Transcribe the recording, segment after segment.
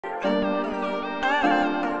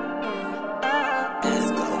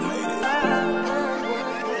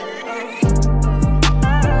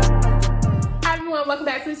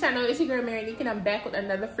to the channel. It's your girl Marionique, and I'm back with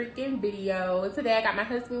another freaking video. Today I got my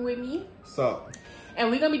husband with me. What's up? And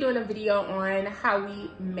we're gonna be doing a video on how we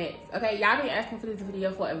met. Okay, y'all been asking for this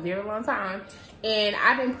video for a very long time, and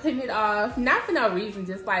I've been putting it off, not for no reason,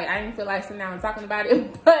 just like I didn't feel like sitting down and talking about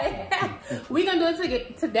it. But we're gonna do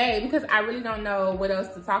it today because I really don't know what else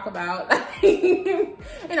to talk about.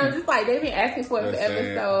 And I'm just like, they've been asking for it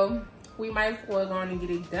forever, so we might as well go on and get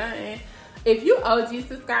it done. If you OG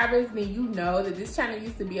subscribers, then you know that this channel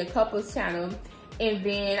used to be a couples channel, and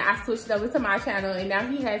then I switched it over to my channel, and now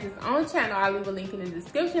he has his own channel. I'll leave a link in the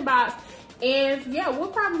description box. And yeah, we'll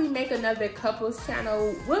probably make another couples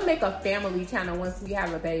channel. We'll make a family channel once we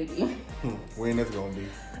have a baby. When that's gonna be?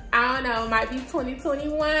 I don't know, might be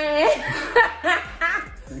 2021.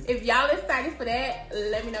 If y'all excited for that,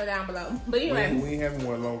 let me know down below. But anyway, we ain't having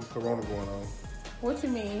one long with Corona going on. What you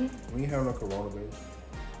mean? We ain't having no Corona, baby.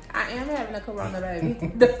 I am having a Corona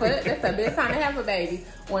baby. The fuck? That's the best time to have a baby.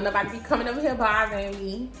 When nobody be coming over here bothering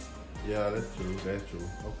me. Yeah, that's true. That's true.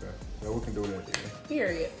 Okay. Yeah, we can do that then.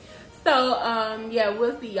 Period. So, yeah,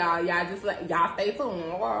 we'll see y'all. Y'all just y'all stay tuned.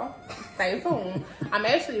 Stay tuned. I'm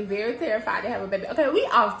actually very terrified to have a baby. Okay, we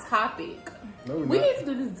off topic. No, we need to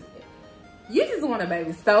do this. You just want a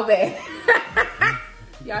baby so bad.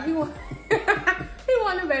 Y'all, he want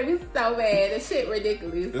a baby so bad. The shit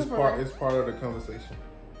ridiculous. It's part of the conversation.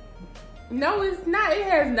 No, it's not. It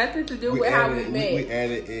has nothing to do with how we met. We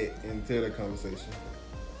added it into the conversation.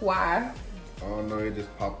 Why? I don't know. It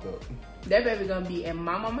just popped up. That baby gonna be in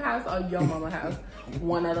my mama's house or your mama's house.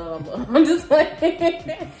 One or the other. I'm just like,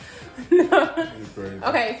 no.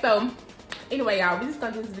 Okay, so anyway, y'all, we just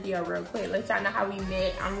gonna do this video real quick. Let y'all know how we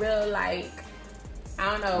met. I'm real like,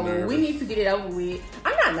 I don't know. Nervous. We need to get it over with.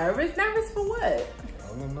 I'm not nervous. Nervous for what? I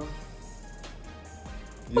don't know.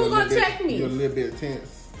 Who's gonna check me? You're a little bit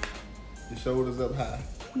tense. Your shoulders up high.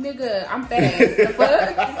 Nigga, I'm fat. The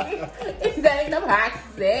fuck? If that ain't no high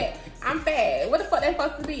set, I'm fat. What the fuck they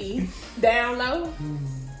supposed to be? Down low?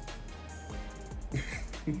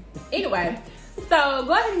 Anyway, so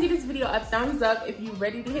go ahead and give this video a thumbs up if you're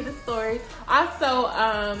ready to hit the story. Also,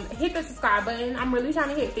 hit the subscribe button. I'm really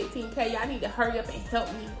trying to hit 15K. Y'all need to hurry up and help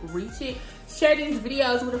me reach it. Share these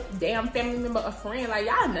videos with a damn family member or friend. Like,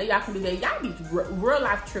 y'all know y'all can do that. Y'all be real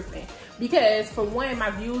life tripping. Because for one,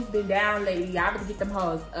 my views been down lately. Y'all better get them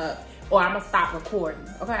hoes up, or I'm gonna stop recording.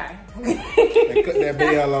 Okay. And cut that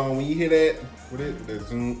bell on. When you hear that, what is it? The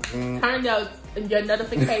zoom. Turn your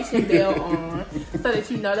notification bell on so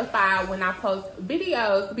that you notified when I post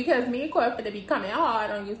videos. Because me and Corey finna be coming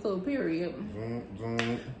hard on YouTube. Period.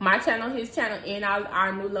 My channel, his channel, and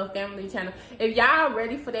our new little family channel. If y'all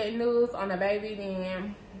ready for that news on the baby,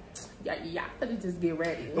 then y'all better just get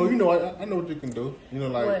ready. Oh, you know what? I know what you can do. You know,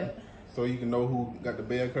 like. What? So you can know who got the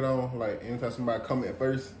bell cut on. Like anytime somebody comment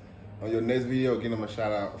first on your next video, give them a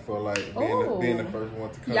shout out for like being the first one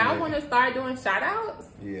to come. Y'all want to start doing shout outs?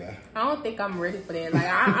 Yeah. I don't think I'm ready for that. Like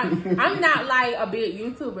I'm not like a big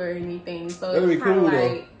YouTuber or anything, so that'd it's be cool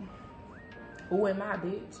like, who am I,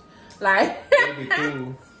 bitch? Like that'd be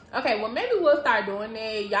cool. Okay, well maybe we'll start doing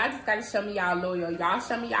that. Y'all just gotta show me y'all loyal. Y'all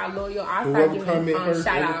show me y'all loyal. I'll start giving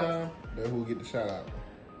shout outs. That's who get the shout out.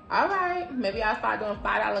 All right, maybe I'll start doing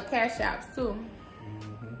 $5 cash apps too.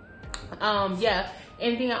 Yeah,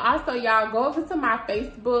 and then also y'all go over to my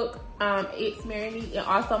Facebook, ItsMarionique, and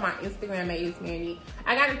also my Instagram at ItsMarionique.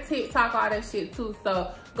 I got a TikTok, all that shit too.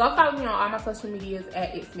 So go follow me on all my social medias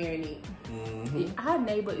at ItsMarionique. Our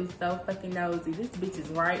neighbor is so fucking nosy. This bitch is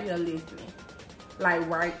right here listening, like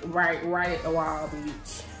right at the wall,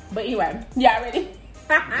 bitch. But anyway, y'all ready?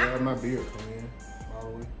 Yeah, my beard come in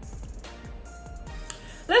all the way.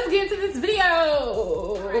 Let's get into this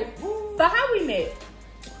video. So how we met?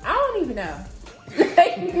 I don't even know.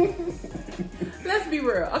 Let's be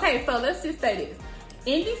real. Okay, so let's just say this.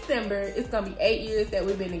 In December, it's gonna be 8 years that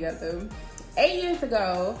we've been together. 8 years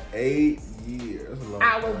ago. 8 years. That's a long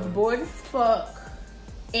I time. was bored as fuck,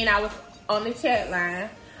 and I was on the chat line.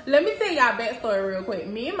 Let me tell y'all backstory real quick.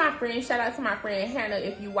 Me and my friend, shout out to my friend Hannah,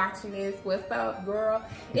 if you watching this, what's up, girl?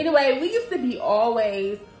 Anyway, we used to be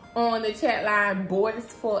always on the chat line bored as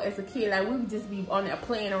fuck as a kid. Like we would just be on there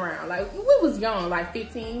playing around. Like we was young, like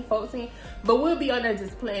 15, 14, but we'll be on there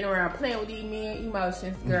just playing around, playing with these men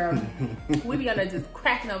emotions, girl. We be on there just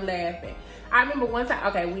cracking up laughing. I remember one time,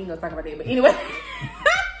 okay, we ain't gonna talk about that, but anyway,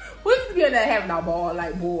 we just be on there having our ball,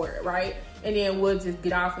 like bored, right? And then we'll just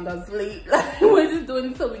get off and go to sleep. Like we're just doing it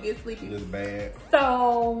until we get sleepy. Just bad.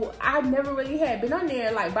 So I never really had been on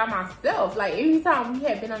there like by myself. Like every time we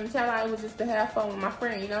had been on the chat line, it was just to have fun with my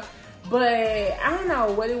friend, you know. But I don't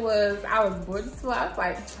know what it was. I was bored as fuck. I was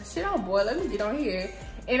like, shit, I'm bored. Let me get on here.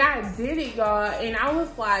 And I did it, y'all, and I was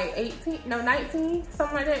like 19,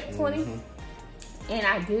 something like that, 20. And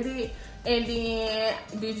I did it. And then,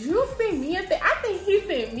 did you send me a thing? I think he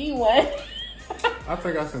sent me one. I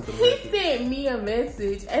think I sent the He message. sent me a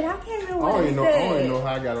message, and I can't remember what I he don't said. even know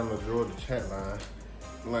how I got on the Georgia chat line.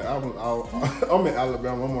 Like, I'm in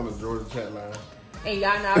Alabama, I'm on the Georgia chat line. And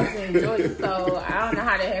y'all know I was in Georgia, so I don't know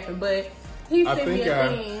how that happened. But he sent me a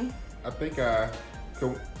thing.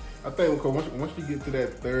 I think once you get to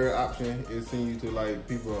that third option, it sends you to like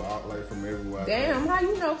people out like from everywhere. Damn, how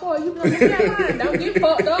you know for you been on the chat line? Don't get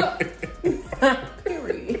fucked up.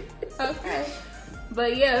 Period. Okay.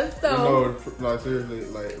 But yeah, so. No, like seriously,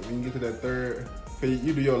 like when you get to that third,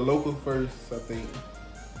 you do your local first, I think.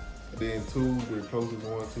 Then 2, the closest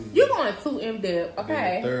one to you. You going too in depth, okay?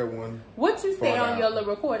 Then the third one. What you say on your little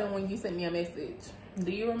recording when you sent me a message?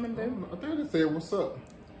 Do you remember? I think I said, "What's up?"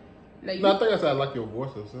 No, I think I said I like your voice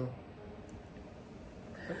or something.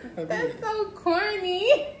 That's so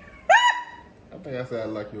corny. I think I said I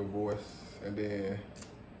like your voice, and then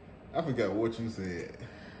I forgot what you said.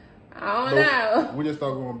 I don't know. We just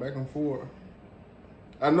started going back and forth.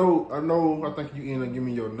 I know. I think you ended up giving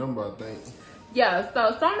me your number, I think. Yeah,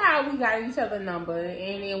 so somehow we got each other's number,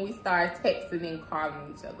 and then we started texting and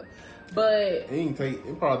calling each other. But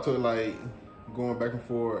it probably took like going back and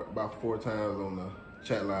forth about 4 times on the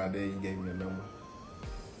chat line. Then you gave me a number.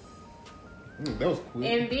 That was cool.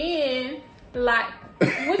 And then, like,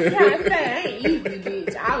 what you trying to say? I ain't easy,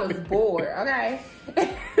 bitch. I was bored, okay?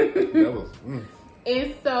 That was.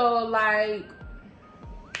 And so, like,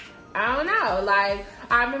 I don't know. Like,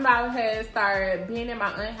 I remember I had started being in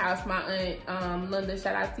my aunt's house. My aunt, Linda,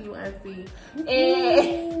 shout out to you, Auntie.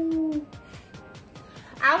 And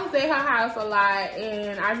I was at her house a lot.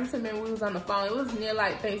 And I just remember we was on the phone. It was near,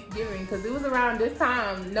 like, Thanksgiving. Because it was around this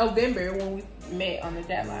time, November, when we met on the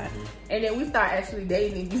chat line. And then we started actually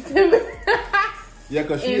dating in December. Yeah,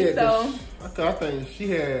 because she had, I think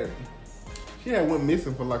she had went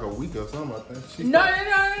missing for like a week or something. I think. No.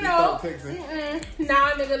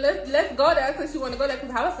 Nah, nigga, let's go there since you want to go there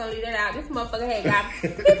because I was gonna leave that out. This motherfucker had got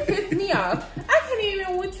it pissed me off. I can't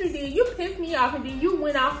even what you did. You pissed me off and then you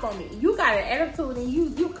went off on me. You got an attitude and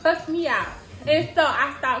you cussed me out. And so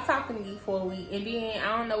I stopped talking to you for a week and then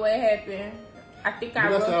I don't know what happened. I think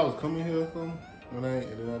I said I was coming here or something and then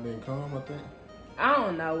I didn't come. I think. I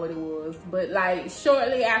don't know what it was, but like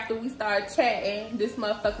shortly after we started chatting, this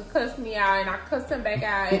motherfucker cussed me out and I cussed him back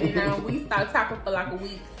out and then we started talking for like a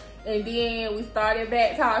week and then we started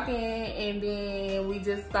back talking and then we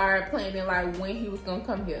just started planning like when he was gonna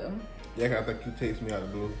come here. Yeah, I think you text me out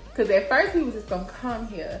of the blue. Cause at first he was just gonna come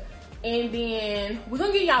here and then we're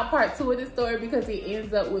gonna give y'all part 2 of this story because it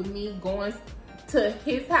ends up with me going to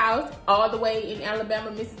his house all the way in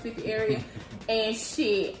Alabama, Mississippi area. And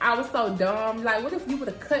shit, I was so dumb. Like, what if you would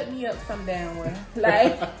have cut me up some damn way?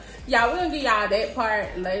 Like, y'all, we're gonna get y'all that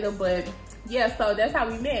part later. But yeah, so that's how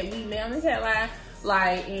we met. We met on the chat line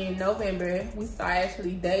like in November. We started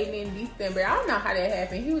actually dating in December. I don't know how that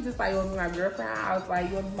happened. He was just like, you want to be my girlfriend? I was like,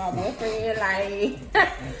 you want to be my boyfriend? Like,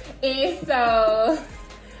 and so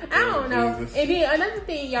I don't know. Jesus. And then another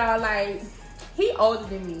thing, y'all, like, he older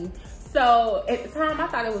than me. So at the time, I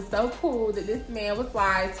thought it was so cool that this man was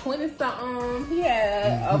like 20-something. He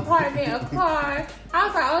had an apartment, a car. I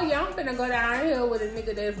was like, oh yeah, I'm finna go down here with a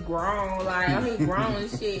nigga that's grown. Like, I mean, grown and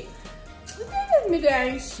shit. This nigga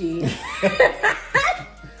ain't shit.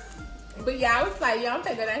 But yeah, I was like, yo, I'm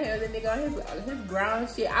finna go down here with a nigga on his grown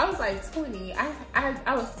shit. I was like 20.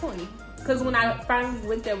 I was 20. Because when I finally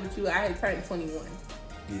went there with you, I had turned 21.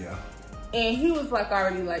 Yeah. And he was like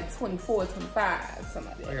already like 24, 25, something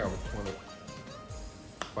like that. I think I was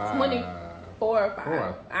 25. 24 or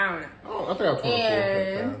 5. I don't know. Oh, I think I was 24.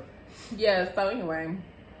 And yeah, so anyway.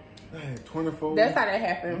 Dang, 24. That's how that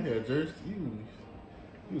happened. Yeah, Jersey, you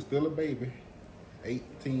was still a baby.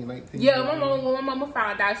 18, 19. Yeah, when my mama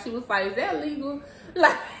found out, she was like, is that legal?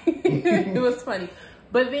 Like, it was funny.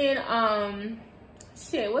 But then,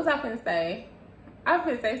 shit, what's I finna say? I was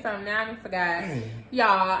finna say something now, I forgot.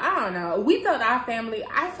 Y'all, I don't know. We told our family,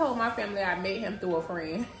 I told my family I met him through a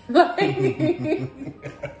friend. Like, they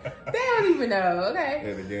don't even know, okay?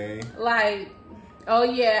 At the game. Like, oh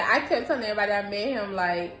yeah, I kept telling everybody I met him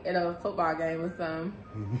like at a football game or something.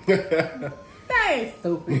 That ain't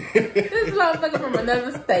stupid. This motherfucker from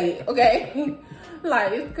another state, okay?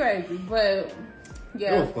 Like, it's crazy, but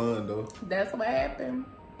yeah. It was fun though. That's what happened.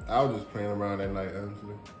 I was just playing around that night,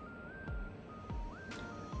 honestly.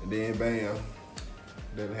 And then bam,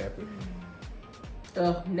 that happened.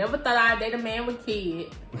 Ugh, never thought I'd date a man with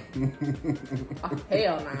kids. Oh,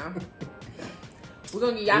 hell nah. We're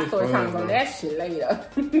gonna get y'all story times on that shit later.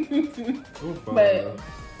 It was fun, But though.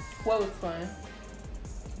 What was fun?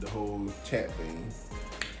 The whole chat thing.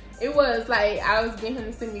 It was like I was getting him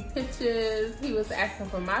to send me pictures. He was asking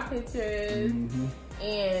for my pictures,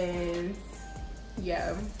 and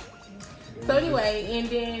yeah. So anyway, and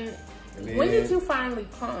then when did you finally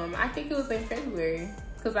come? I think it was in February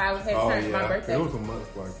because I had turned my birthday. It was a month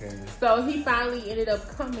before I came. So he finally ended up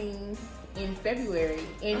coming in February,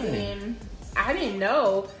 and then I didn't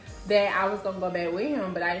know that I was gonna go back with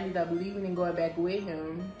him, but I ended up leaving and going back with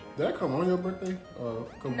him. Did I come on your birthday? Or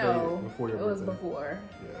come before your birthday? It was before.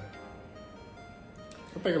 Yeah.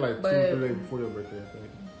 I think like 2 or 3 days before your birthday, I think.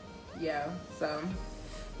 Yeah, so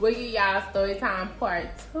we'll give y'all story time part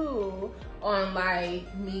 2 on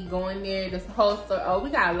like me going there, this whole story. Oh, we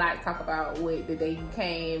got a lot to talk about with the day you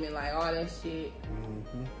came and like all that shit.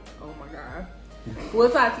 Oh my God. We'll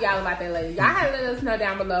talk to y'all about that later. Y'all have to let us know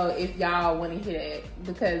down below if y'all want to hear that,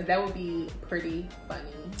 because that would be pretty funny.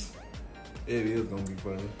 It is gonna be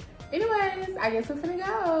funny. Anyways, I guess we're finna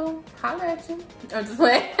go. Holla at you. I'm just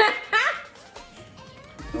playing.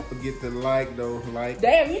 Don't forget to like though. Like.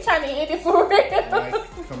 Damn, you trying to end it for real? Like,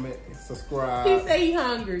 comment, subscribe. He say he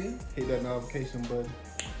hungry. Hit that notification button.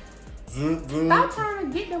 Stop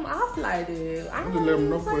trying to get them off like that. I don't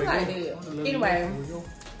know like that. Anyway,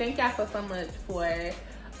 thank y'all so much for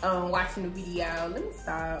watching the video. Let me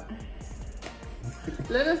stop.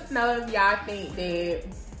 Let us know if y'all think that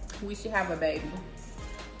we should have a baby.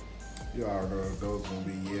 You already know those gonna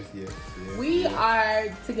be yes. We are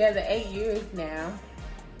together 8 years now.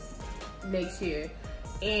 Next year.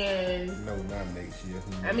 And no, not next year.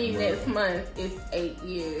 I mean next month it's 8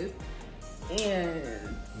 years.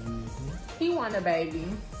 And he want a baby.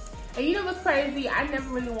 And you know what's crazy? I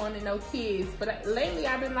never really wanted no kids, but lately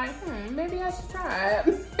I've been like, maybe I should try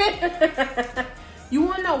it. You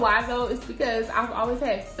wanna know why though? It's because I've always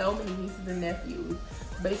had so many nieces and nephews.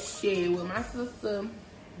 But shit, with my sister,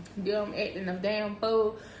 them acting a damn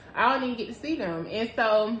fool, I don't even get to see them. And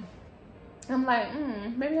so I'm like,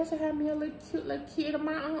 maybe I should have me a little cute little kid of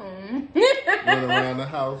my own. Run around the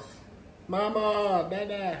house. Mama,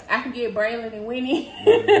 dada. I can get Braylon and Winnie.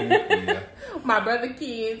 Yeah. My brother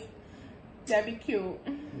kids. That'd be cute.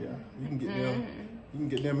 Yeah, you can get them. You can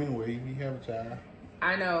get them anyway if you have a child.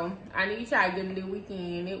 I know. I need to try to get them this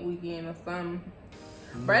weekend or something.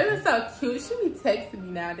 Braylon's so cute. She be texting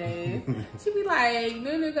me nowadays. She be like,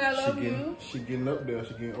 "No nigga, I love you." She getting up there.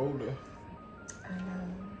 She getting older. I know.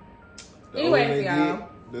 The Anyways, y'all.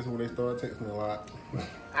 That's when they start texting a lot.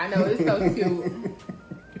 I know, it's so cute.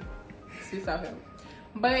 She's so cute.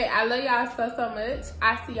 But I love y'all so much.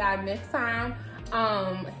 I'll see y'all next time.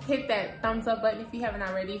 Hit that thumbs up button if you haven't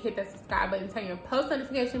already. Hit that subscribe button. Turn your post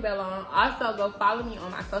notification bell on. Also, go follow me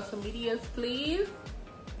on my social medias, please.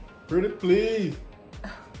 Pretty please.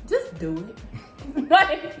 Just do it.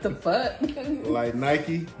 What the fuck? Like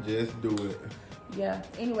Nike, just do it. Yeah.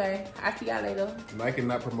 Anyway, I'll see y'all later. Nike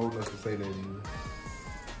not promoting us to say that either.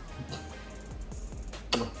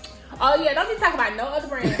 Oh yeah, don't be talking about no other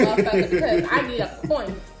brand, motherfucker, because I need a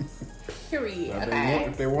point. Period. Now, okay.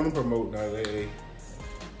 if they want to promote, now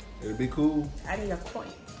it'll be cool. I need a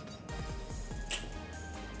point.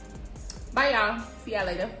 Bye y'all. See y'all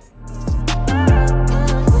later.